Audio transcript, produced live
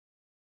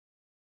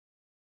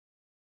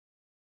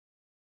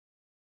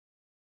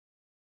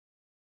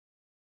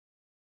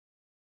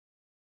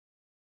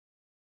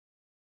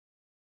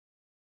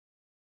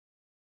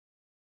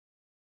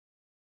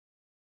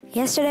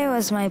Yesterday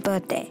was my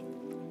birthday.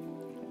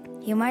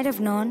 You might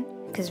have known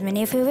because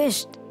many of you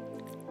wished.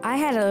 I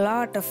had a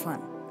lot of fun.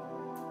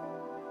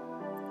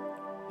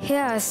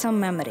 Here are some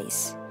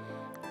memories.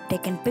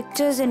 Taken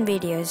pictures and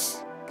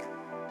videos.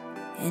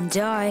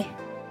 Enjoy!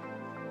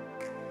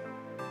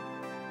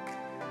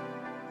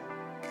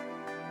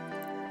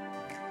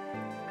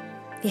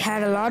 We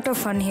had a lot of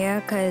fun here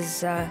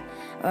because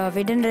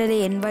we didn't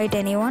really invite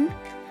anyone.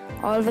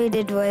 All we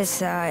did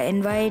was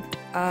invite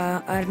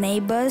our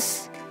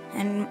neighbors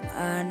and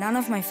none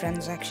of my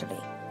friends actually.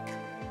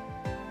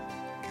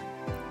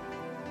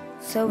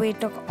 So we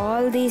took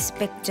all these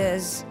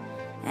pictures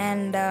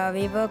and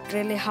we worked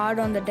really hard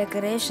on the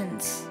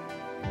decorations.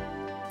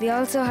 We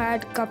also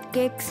had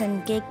cupcakes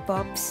and cake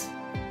pops.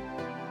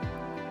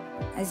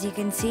 As you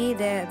can see,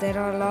 there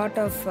are a lot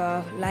of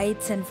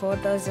lights and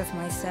photos of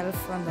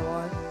myself on the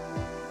wall.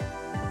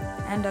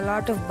 And a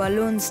lot of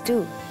balloons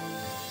too.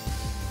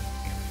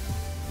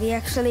 We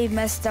actually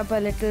messed up a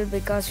little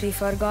because we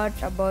forgot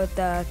about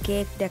the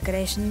cake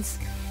decorations.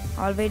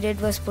 All we did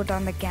was put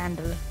on the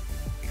candle.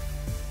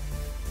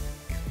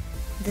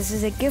 This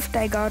is a gift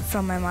I got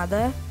from my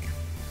mother.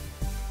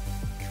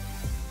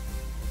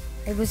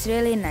 It was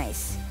really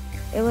nice.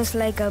 It was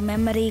like a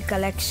memory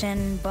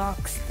collection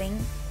box thing,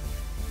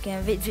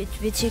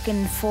 which you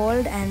can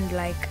fold and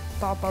like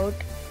pop out.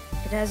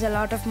 It has a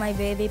lot of my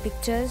baby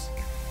pictures,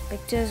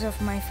 pictures of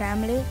my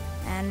family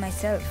and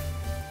myself.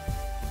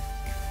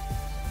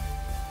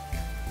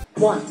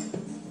 1,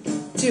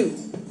 2,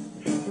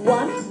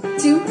 1,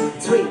 2,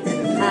 3.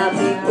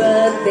 Happy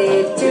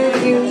birthday to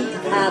you.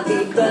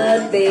 Happy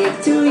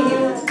birthday to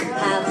you.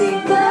 Happy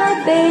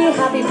birthday,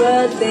 happy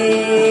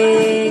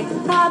birthday.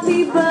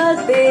 Happy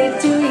birthday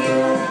to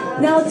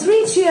you. Now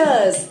 3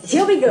 cheers.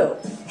 Here we go.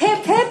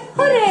 Hip hip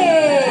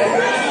hooray!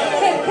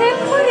 Hip hip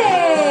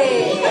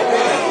hooray!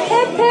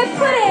 Hip hip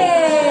hooray!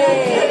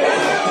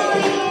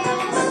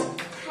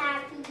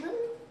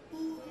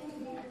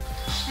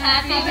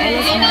 All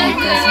of my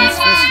cousins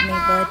wished me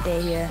birthday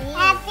here.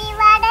 Happy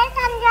birthday,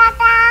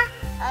 Sanjata!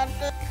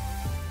 Happy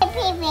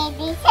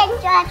birthday,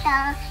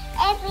 Sanjata!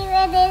 Happy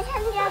birthday,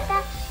 Sanjata!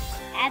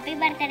 Happy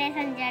birthday,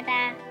 Sanjata!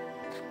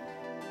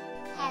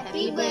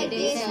 Happy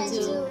birthday,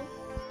 Sanju!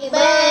 Happy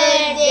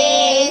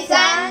birthday,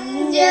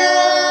 Sanju!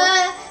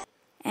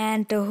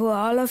 And to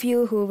all of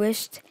you who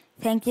wished,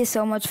 thank you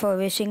so much for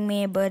wishing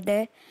me a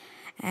birthday.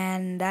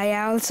 And I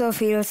also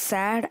feel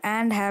sad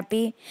and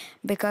happy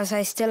because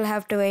I still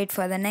have to wait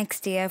for the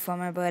next year for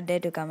my birthday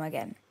to come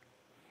again.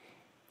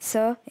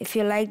 So, if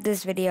you like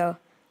this video,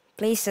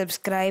 please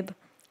subscribe,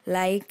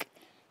 like,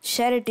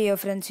 share it to your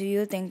friends who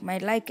you think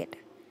might like it.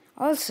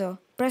 Also,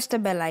 press the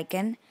bell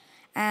icon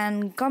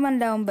and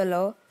comment down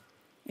below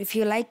if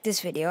you like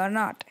this video or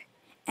not.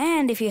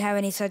 And if you have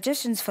any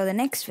suggestions for the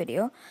next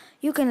video,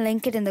 you can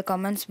link it in the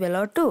comments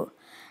below too.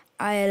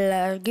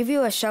 I'll give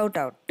you a shout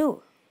out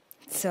too.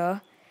 So,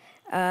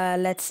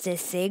 let's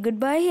just say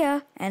goodbye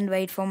here and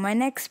wait for my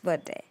next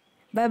birthday.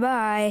 Bye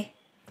bye.